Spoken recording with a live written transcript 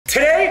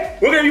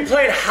gonna be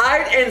playing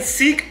hide and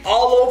seek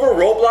all over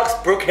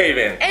Roblox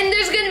Brookhaven. And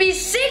there's gonna be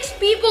 6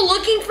 people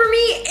looking for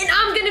me, and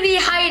I'm gonna be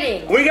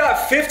hiding. We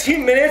got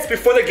 15 minutes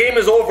before the game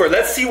is over.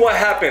 Let's see what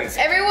happens.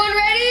 Everyone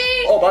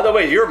ready? Oh, by the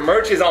way, your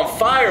merch is on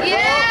fire, bro.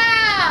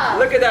 Yeah!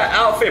 Look at that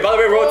outfit. By the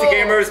way, Royalty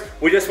Gamers,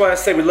 we just want to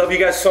say we love you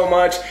guys so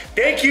much.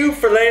 Thank you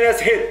for letting us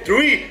hit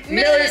 3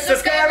 million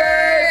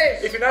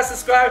subscribers. If you're not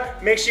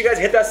subscribed, make sure you guys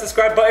hit that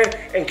subscribe button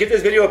and give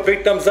this video a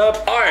big thumbs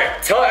up. All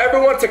right, tell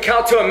everyone to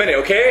count to a minute,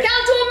 okay?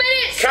 Count to a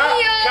minute. See ya.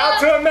 Count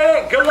to a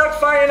minute. Good luck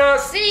finding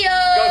us. See ya.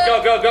 Go.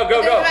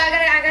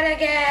 I gotta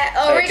get.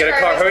 Oh, Hey, get a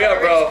car. Hurry up,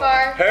 bro.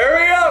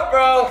 Hurry up,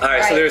 bro. All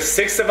right, so there's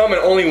 6 of them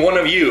and only 1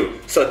 of you.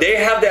 So they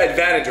have the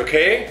advantage,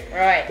 okay?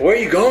 Right. Where are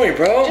you going,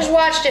 bro? Just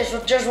watch this.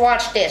 Just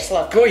watch this.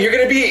 Look. Bro, you're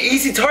gonna be an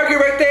easy target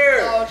right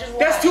there. No, just watch.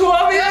 That's too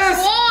obvious.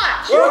 Just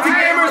watch. Royalty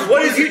Gamers,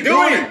 what is he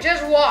doing?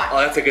 Just watch. Oh,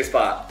 that's a good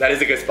spot. That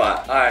is a good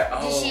spot. All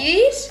right. You see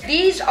these?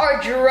 These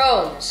are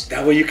drones.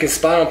 That way you can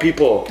spy on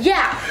people.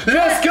 Yeah.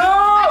 Let's go.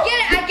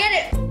 I get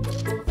it.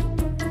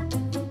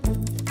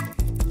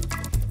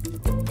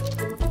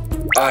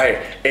 Alright,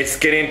 it's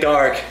getting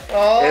dark.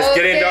 Okay. It's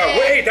getting dark.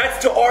 Wait, that's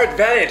to our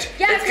advantage.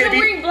 Yeah, it's gonna be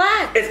wearing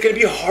black. It's gonna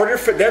be harder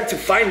for them to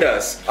find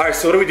us. Alright,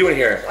 so what are we doing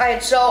here?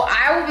 Alright, so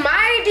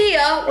my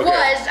idea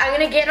was I'm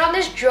gonna get on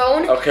this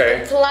drone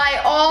and fly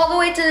all the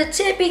way to the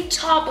tippy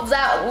top of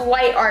that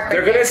white arc.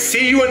 They're gonna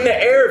see you in the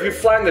air if you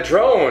fly in the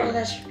drone. Oh,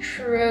 that's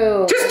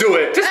true. Just do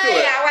it. Just do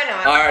it. Yeah, why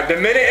not? Alright, the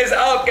minute is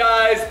up,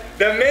 guys.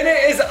 The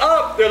minute is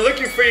up. They're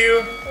looking for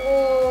you.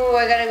 Oh,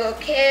 I gotta go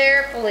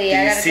carefully. Do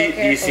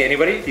you see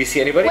anybody? Do you see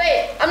anybody?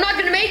 Wait, I'm not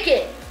gonna make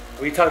it.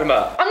 What are you talking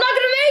about? I'm not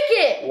gonna make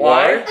it.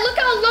 Why? Look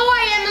how low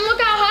I am and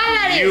look how high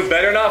that is. You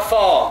better not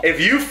fall.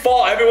 If you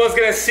fall, everyone's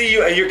gonna see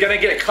you and you're gonna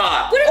get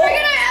caught. What if we're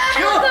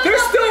gonna... They're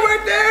still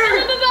right there.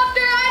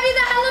 Helicopter, I need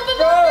the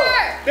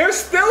helicopter. They're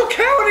still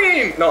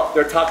counting. No,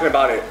 they're talking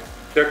about it.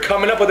 They're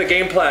coming up with a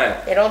game plan.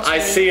 They don't see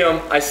me.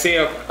 I see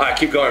them. All right,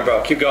 keep going,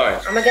 bro. Keep going.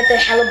 I'm gonna get the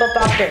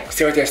helicopter.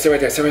 Stay right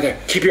there.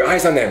 Keep your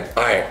eyes on them.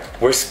 All right,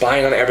 we're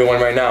spying on everyone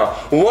right now.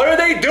 What are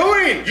they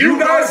doing? You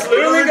guys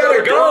literally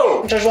gotta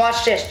go. Just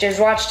watch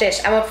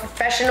this. I'm a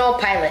professional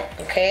pilot,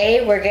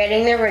 okay? We're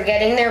getting there.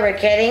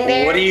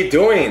 What are you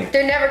doing?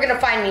 They're never gonna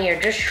find me here.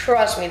 Just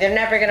trust me. They're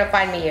never gonna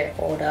find me here.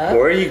 Hold up.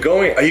 Where are you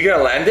going? Are you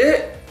gonna land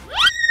it?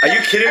 Are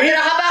you kidding me? I'm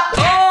gonna hop out.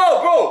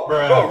 Oh,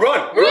 bro,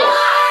 run.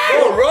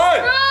 Bro,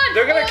 run.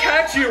 They're gonna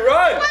catch you,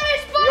 run! Why did I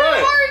spawn an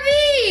RV?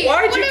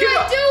 What am I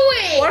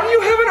doing? Why do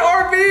you have an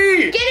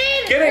RV? Get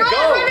in! Get in, go!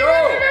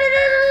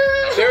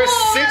 There's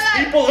 6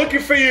 people looking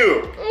for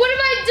you. What am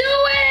I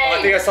doing? Oh,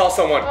 I think I saw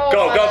someone.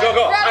 Go.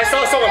 I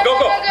saw someone. Go.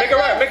 Make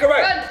a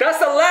right. That's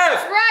the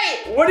left.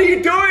 Right. What are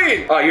you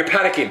doing? Oh, you're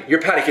panicking.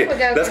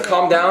 Okay. Let's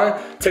calm down.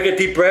 Take a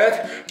deep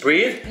breath.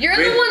 Breathe. You're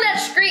the one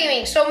that's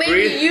screaming, so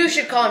maybe you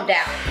should calm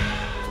down.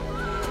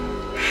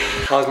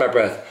 How's my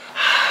breath?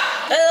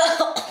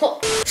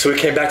 So we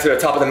came back to the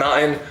top of the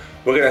mountain.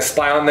 We're gonna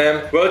spy on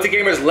them. Royalty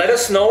Gamers, let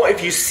us know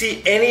if you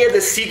see any of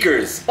the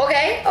seekers.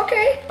 Okay.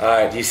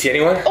 Alright, do you see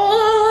anyone?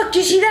 Oh, look, do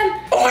you see them?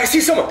 Oh, I see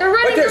someone. They're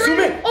running. Right there,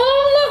 zoom in.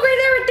 Oh, look, right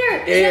there.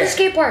 Yeah. It's at the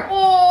skate park.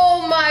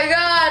 Oh my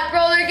God,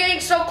 bro, they're getting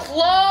so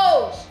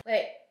close.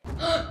 Wait.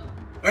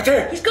 Right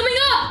there. He's coming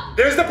up.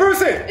 There's the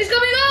person. He's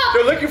coming up.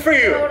 They're looking for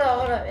you. Hold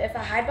up. If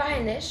I hide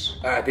behind this.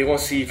 Alright, they won't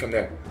see you from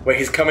there. Wait,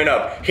 he's coming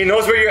up. He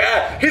knows where you're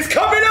at. He's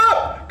coming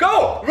up.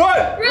 Go.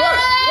 Run.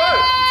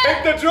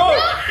 Take the drone.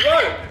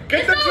 Run.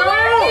 Get the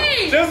drone.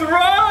 Just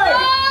run.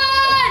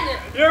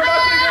 You're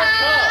about to get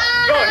caught.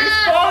 Go. He's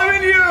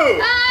following you.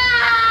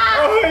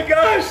 Oh my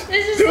gosh.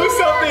 Do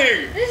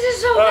something. This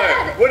is so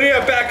bad. We need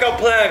a backup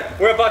plan.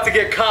 We're about to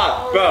get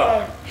caught.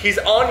 Bro, he's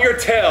on your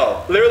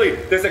tail. Literally,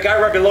 there's a guy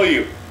right below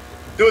you.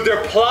 Dude,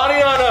 they're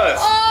plotting on us.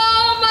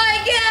 Oh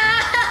my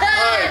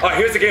God. All right,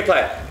 here's the game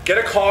plan. Get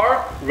a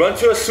car, run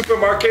to a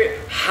supermarket,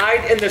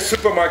 hide in the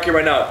supermarket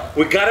right now.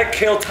 We gotta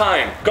kill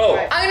time. Go.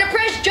 Right. I'm gonna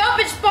press jump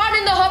and spawn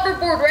in the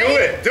hoverboard,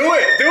 right? Do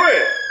it.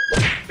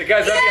 The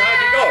guy's right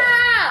behind you.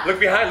 Go. Look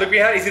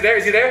behind.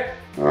 Is he there?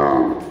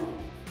 Oh,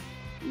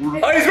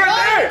 he's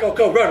right there.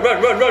 Go. Run.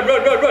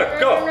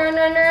 Go. Run.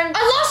 I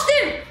lost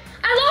him.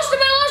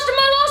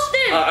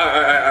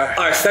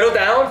 All right, settle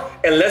down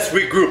and let's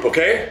regroup,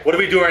 okay? What are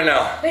we doing right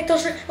now? Wait,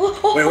 those are...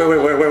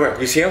 Wait.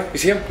 You see him?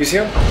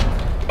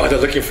 Oh, they're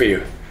looking for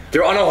you.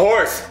 They're on a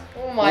horse.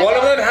 Oh my One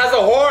God. of them has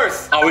a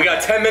horse. Oh, we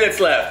got 10 minutes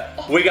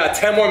left. We got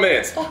 10 more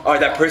minutes. All right,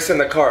 that person in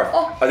the car.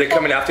 Are they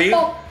coming after you?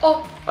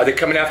 Are they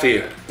coming after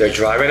you? They're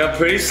driving up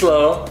pretty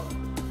slow.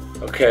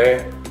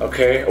 Okay.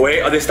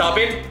 Wait, are they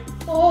stopping?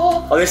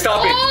 Are they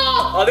stopping?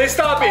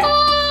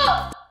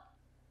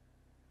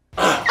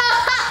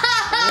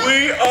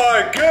 We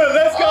are good.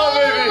 Let's go,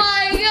 baby. Oh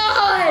my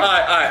God. All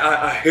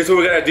right. Here's what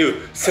we're gonna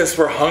do. Since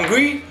we're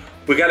hungry,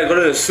 we gotta go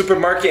to the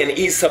supermarket and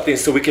eat something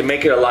so we can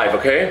make it alive,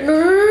 okay?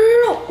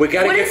 No. We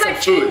gotta get some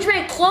food. What if I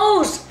change my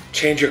clothes?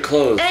 Change your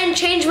clothes. And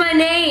change my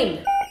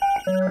name.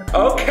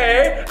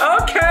 Okay.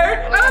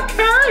 Okay.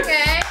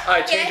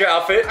 Alright, change your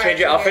outfit. Change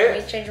your outfit.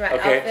 Let me change my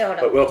outfit. Hold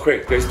but real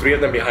quick, there's 3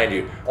 of them behind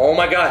you. Oh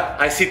my god,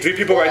 I see 3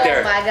 people right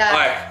there. Oh my god.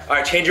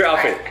 Alright, change your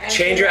outfit.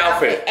 Change your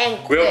outfit.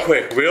 Real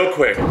quick.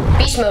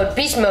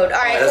 Beast mode.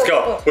 Alright, let's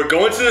go. We're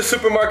going to the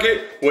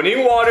supermarket. We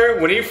need water.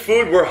 We need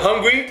food. We're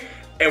hungry.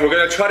 And we're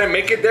gonna try to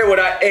make it there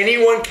without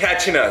anyone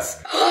catching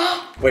us.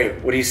 Wait,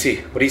 what do you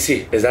see? What do you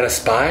see? Is that a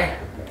spy?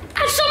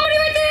 There's somebody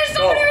right there.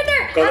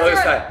 Go to the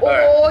other side.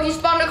 Oh, he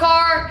spawned a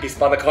car. He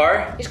spawned the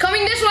car? He's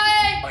coming this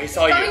way. Oh, he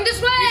saw you. Coming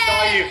this way. He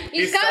saw you.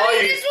 He's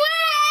coming this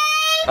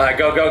way. Alright,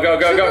 go.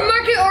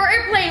 Supermarket or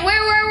airplane?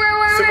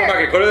 Where?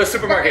 Supermarket. Go to the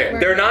supermarket.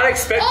 They're not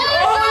expecting.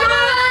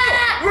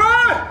 Oh, no!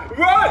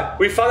 Run!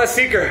 We found a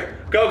seeker.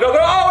 Go.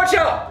 Oh, watch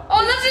out.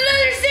 Oh, that's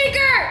another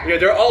seeker. Yeah,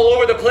 they're all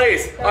over the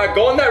place. Alright,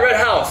 go in that red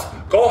house.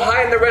 Go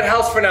hide in the red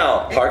house for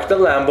now. Park the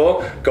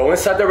Lambo, go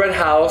inside the red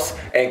house,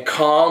 and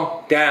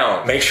calm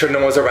down. Make sure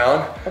no one's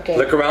around. Okay.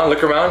 Look around.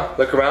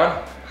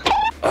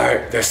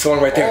 Alright, there's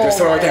someone right there. There's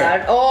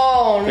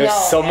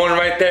someone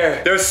right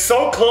there. They're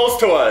so close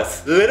to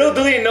us. Little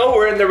do they know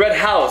we're in the red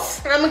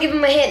house. I'm gonna give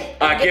them a hint.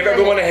 Give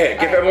everyone a hint.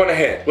 Give everyone a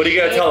hint. What are you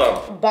gonna tell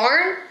them?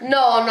 Barn?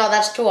 No,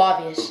 that's too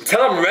obvious.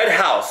 Tell them red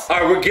house.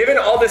 Alright, we're giving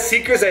all the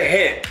seekers a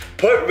hint.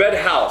 Put red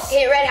house.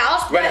 Hey, red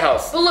house? Red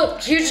house. But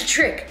look, here's the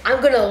trick.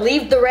 I'm gonna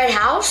leave the red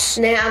house,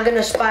 and then I'm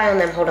gonna spy on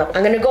them. Hold up.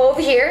 I'm gonna go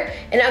over here,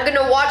 and I'm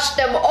gonna watch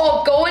them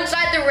all go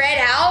inside the red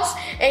house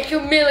and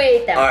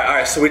humiliate them.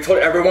 Alright, so we told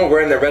everyone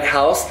we're in the red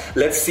house.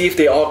 Let's see if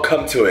they all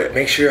come to it.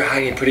 Make sure you're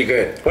hiding pretty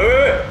good.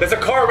 Wait. There's a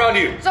car around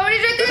you. Somebody's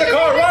right there. There's a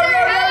car. Run.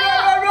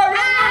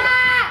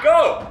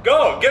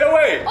 Go. Get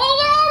away. Oh,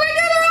 they're all right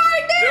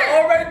there.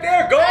 They're all right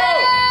there. Go.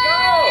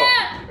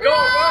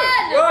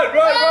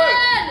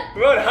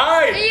 Run.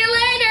 Hide. See you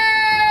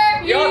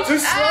later. Y'all too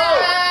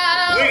slow.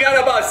 We got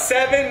about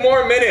 7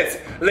 more minutes.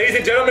 Ladies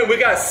and gentlemen, we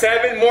got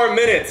 7 more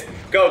minutes.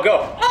 Go. Oh, no.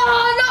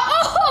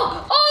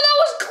 Oh, that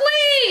was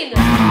clean.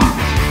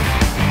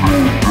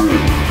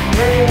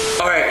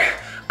 All right.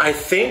 I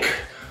think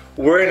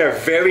we're in a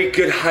very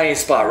good hiding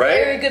spot,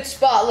 right? Very good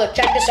spot. Look,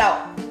 check this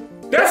out.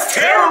 That's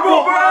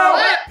terrible, bro.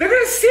 What? They're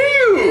gonna see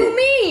you. What do you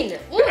mean?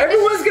 Look,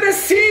 everyone's gonna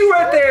see you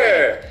right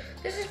there.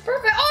 This is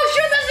perfect. Oh,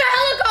 shoot, there's a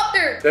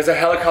helicopter. There's a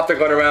helicopter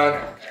going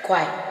around.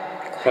 Quiet.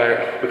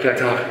 We can't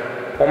talk.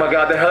 Oh my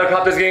god, the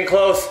helicopter's getting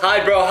close.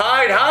 Hide, bro.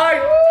 Hide.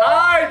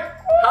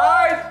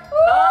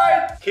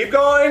 Keep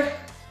going.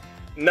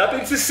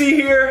 Nothing to see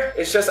here.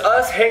 It's just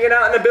us hanging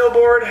out in the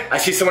billboard. I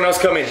see someone else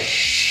coming.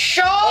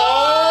 Sure.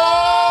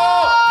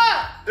 Oh!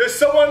 There's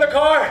someone in the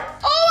car.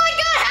 Oh my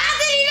god, how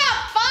did he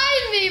not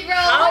find me, bro?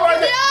 How are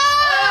they? Oh!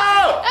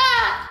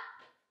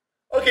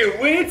 Okay,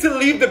 we need to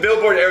leave the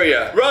billboard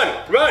area. Run.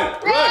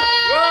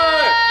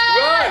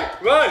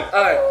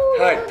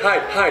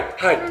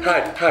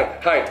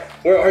 Hide.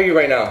 Where are you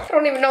right now? I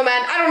don't even know,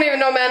 man.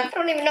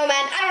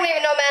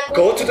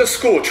 Go to the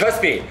school.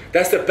 Trust me.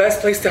 That's the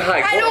best place to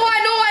hide. I know,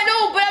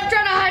 but I'm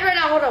trying to hide right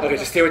now. Hold on. Okay,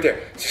 just stay right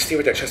there.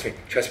 Trust me.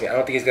 I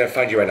don't think he's gonna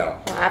find you right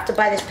now. I have to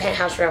buy this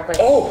penthouse real quick.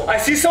 Oh, I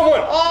see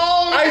someone.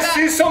 Oh my God. I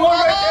see someone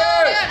right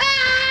there. Yeah.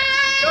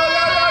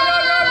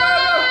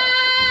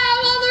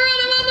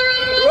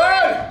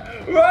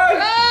 Run!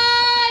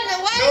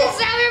 Why is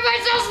everybody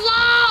so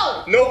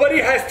slow? Nobody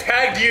has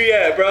tagged you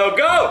yet, bro.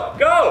 Go!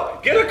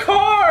 Get a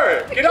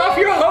car! Get off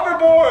your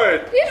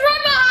hoverboard! He's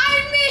right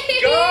behind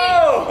me!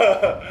 Go!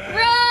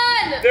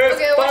 Run! There's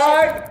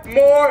 5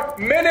 more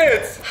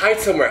minutes! Hide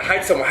somewhere.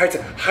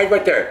 Hide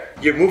right there.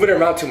 You're moving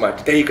around too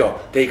much. There you go.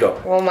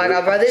 Oh my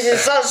god, bro, this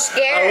is so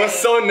scary. I was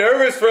so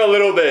nervous for a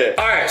little bit.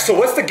 Alright, so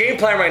what's the game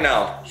plan right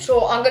now?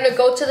 So I'm gonna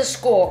go to the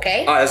school,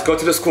 okay? Alright, let's go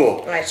to the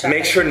school. Right,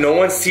 make sure no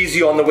one sees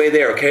you on the way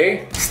there,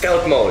 okay?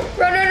 Stealth mode.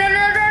 Run!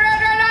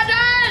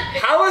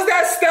 How is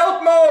that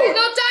stealth mode? There's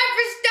no time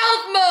for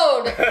stealth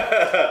mode.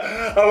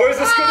 Where's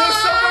the school? There's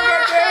someone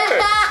right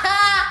there.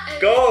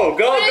 Go.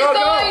 What is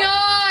going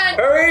on?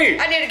 Hurry.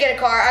 I need to get a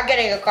car. I'm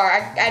getting a car.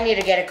 I need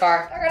to get a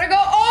car. I gotta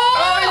go.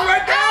 Oh, he's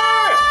right there.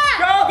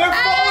 Go,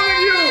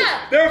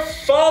 they're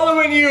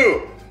following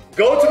you.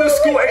 Go to the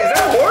school. Hey, is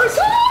that a horse?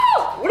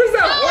 What is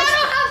that horse? I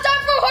don't have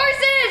time for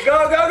horses.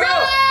 Go.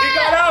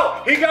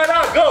 He got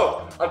out.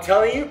 Go. I'm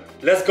telling you,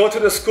 let's go to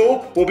the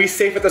school. We'll be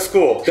safe at the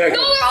school. They're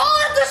all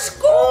at the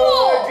school.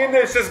 Oh my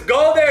goodness, just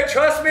go there,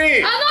 trust me.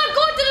 I'm not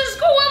going to the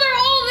school when they're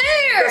all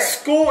there. The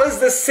school is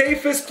the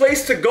safest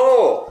place to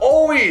go.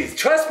 Always,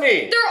 trust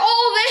me. They're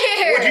all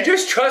there. Would you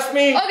just trust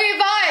me? Okay,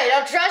 fine,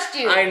 I'll trust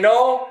you. I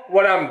know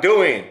what I'm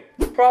doing.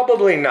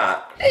 Probably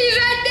not. He's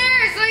right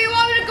there, so you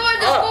want me to go to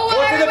the school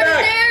when everybody's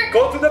there?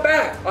 Go to the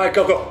back. All right,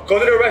 go. Go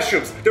to the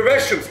restrooms. No,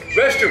 restroom.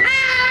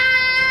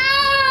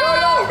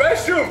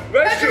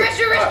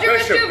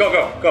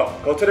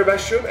 Go to the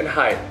restroom and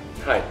hide.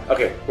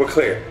 Okay, we're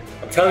clear.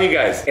 I'm telling you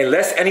guys,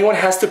 unless anyone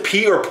has to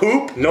pee or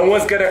poop, no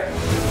one's gonna...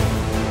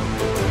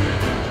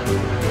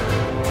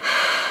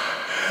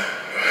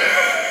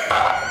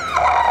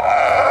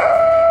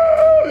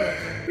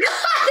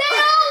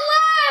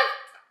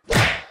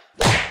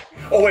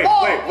 Oh, wait.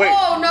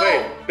 Oh, no.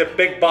 Wait, the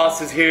big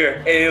boss is here,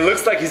 and it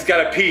looks like he's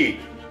gotta pee.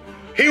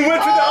 He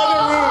went to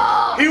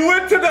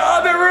the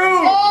other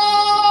room.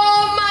 Oh!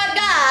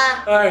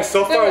 Alright,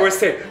 so far we're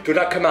safe. Do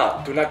not come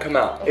out. Do not come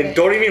out. Okay. And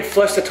don't even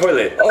flush the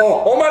toilet.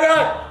 Oh my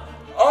god!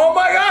 Oh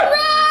my god! Run!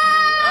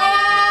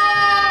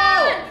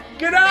 Oh!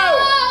 Get out! No!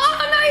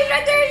 Oh no, he's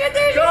right there, he's right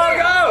there. Go! Run!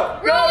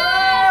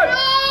 Run! No!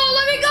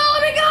 Let me go!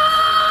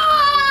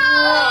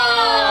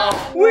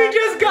 Oh, we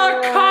just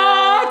got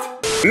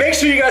caught! Make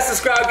sure you guys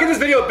subscribe. Give this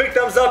video a big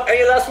thumbs up.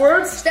 Any last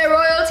words? Stay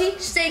royalty,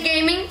 stay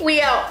gaming.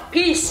 We out.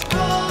 Peace.